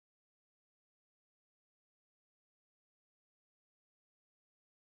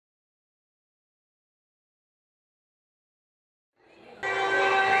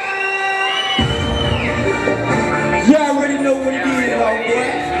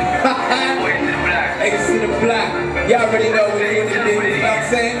block. Y'all already know what it is, you know what I'm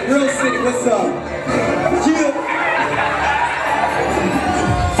saying? Real City, what's up? Yeah.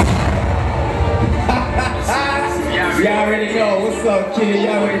 Y'all already know, what's up, kid?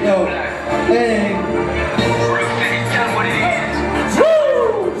 Y'all already know. Hey.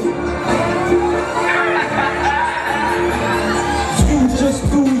 You just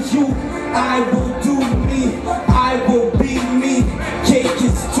do you, I will do me, I will be me. Cake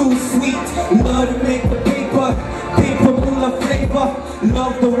is too sweet, love to make the paper full of flavor.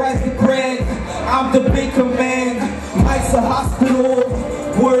 Love the rice and bread, I'm the baker man. Mike's a hospital,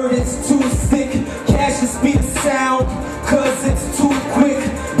 word is too sick. Cash the speed of sound, cause it's too quick.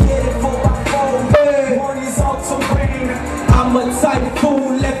 Get it for my phone, morning's auto rain. I'm a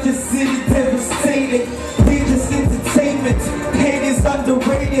typhoon, left your city devastated. Dangerous entertainment, hate is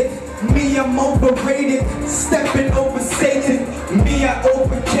underrated. Me, I'm overrated, stepping over Satan. Me, I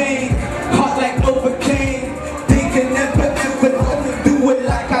overcame, hot like Novocaine. Thinking never ever gonna do it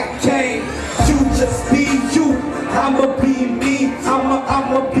like I can. You just be you, I'ma be me.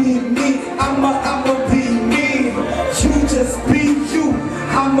 I'ma be me, I'ma be me. You just be you,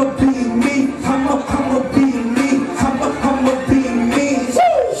 I'ma be me. I'ma be me, I'ma be me.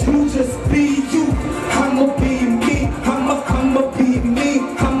 You just be you, I'ma be me. I'ma be me,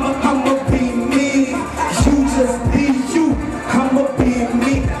 I'ma be me. You just be you, I'ma be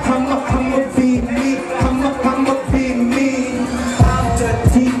me. I'ma be me, I'ma be me. I'm the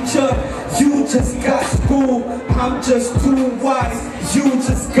teacher, you just got school. I'm just too wise, you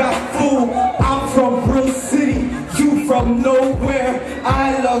just got fool. I'm from real city, you from nowhere.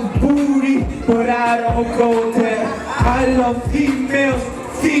 I love booty, but I don't go there. I love females,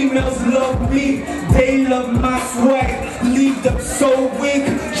 females love me. They love my swag, leave them so weak.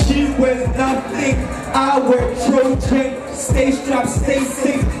 She wears nothing, I wear Trojan. Stay strapped, stay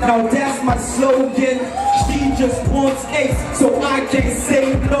safe, now that's my slogan. She just wants ace, so I can't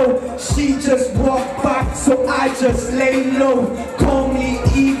say no. She just walked by, so I just lay low. Call me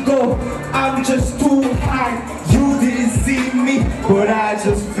ego, I'm just too high. You didn't see me, but I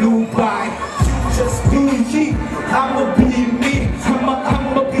just flew by. You just be me, I'ma be me.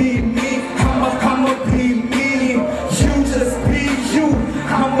 I'ma be me, I'ma be me. You just be you,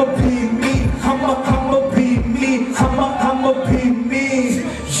 I'ma be me. I'ma be me, I'ma be me.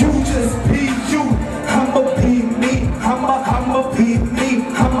 You just be you, I'ma be me. I'ma be me,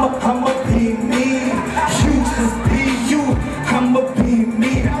 I'ma be me. You just be you, I'ma be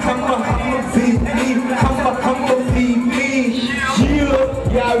me. I'ma be me, I'ma be me.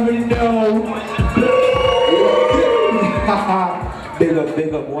 Y'all already know.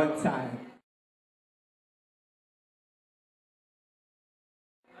 Big up one time.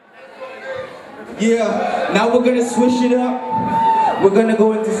 Yeah, now we're gonna switch it up. We're gonna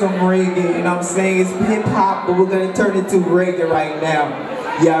go into some reggae, you know what I'm saying? It's hip hop, but we're gonna turn it to reggae right now.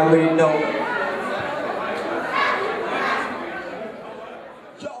 Y'all already know.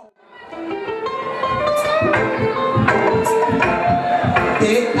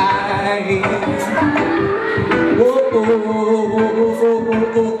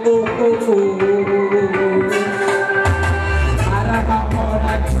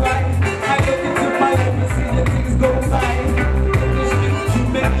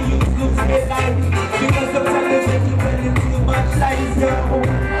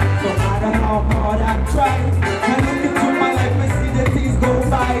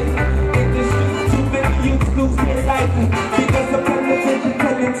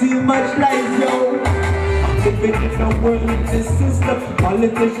 Too much life, yo. I'm living in a world in this system.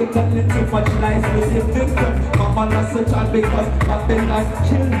 Politicians telling too much lies with the victim. Mama lost a child because Babylon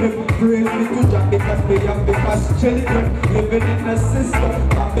children. Praise me to Jah because we young because children living in a system.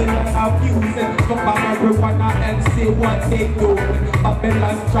 Babylon abusing from marijuana and say what they doing.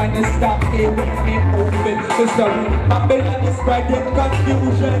 Babylon trying to stop me when me moving. Babylon is spreading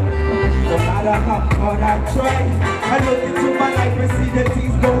confusion. No matter how hard I try, I look into my life and see the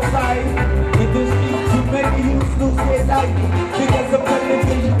things go by. In the street, too many youths lose their life because of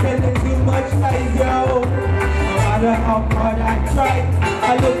television telling too much lies, yo. No matter how hard I try, I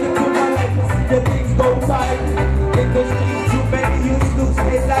look into my life and see the things go by. In the street, too many youths lose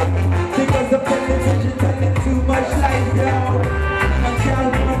their life because of television telling too much lies, yo. I'm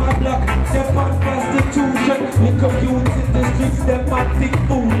down on my block, they're on prostitution. Little youths in the streets, they're acting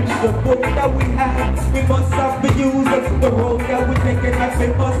foolish. The book that we have, we must have been using. The road that we taking, and we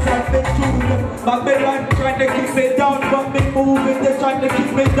must have been choosing. Babylon trying to keep me down, but me moving. They're trying to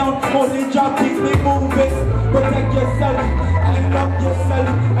keep me down, only job keep me moving. Protect yourself, and love yourself,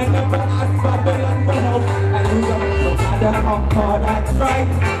 and never ask Babylon for help. And No matter how hard I try,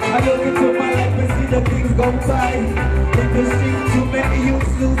 I look into my life and see the things go by. In the street, too many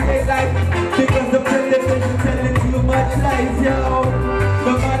youths lose their life because the television telling too much lies, yo.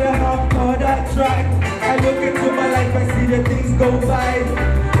 No matter how hard I try, I look into my life and see the things go by.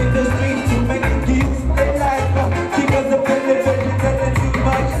 In the street, too many youths lose their life because the television telling too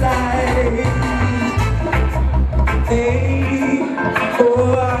much lies. Hey,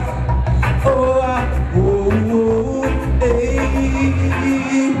 oh, oh, oh, oh, hey,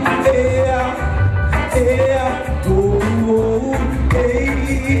 yeah, yeah, oh, hey,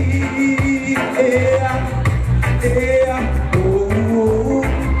 yeah, yeah, oh,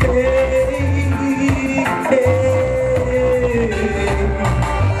 hey, hey.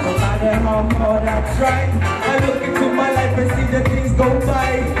 No matter how hard I try, I look into my life and see the things go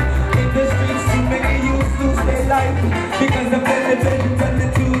by. In the streets, too many youths lose their life because the television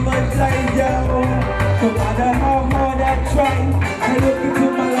telling too much lies, yo. No matter how hard I try, I look into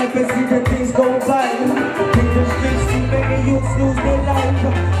my life and see the things go by. In the streets, too many youths lose their life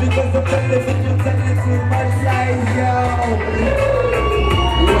because the television telling too much lies, yo.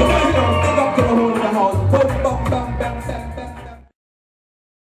 Big up to the whole of the house.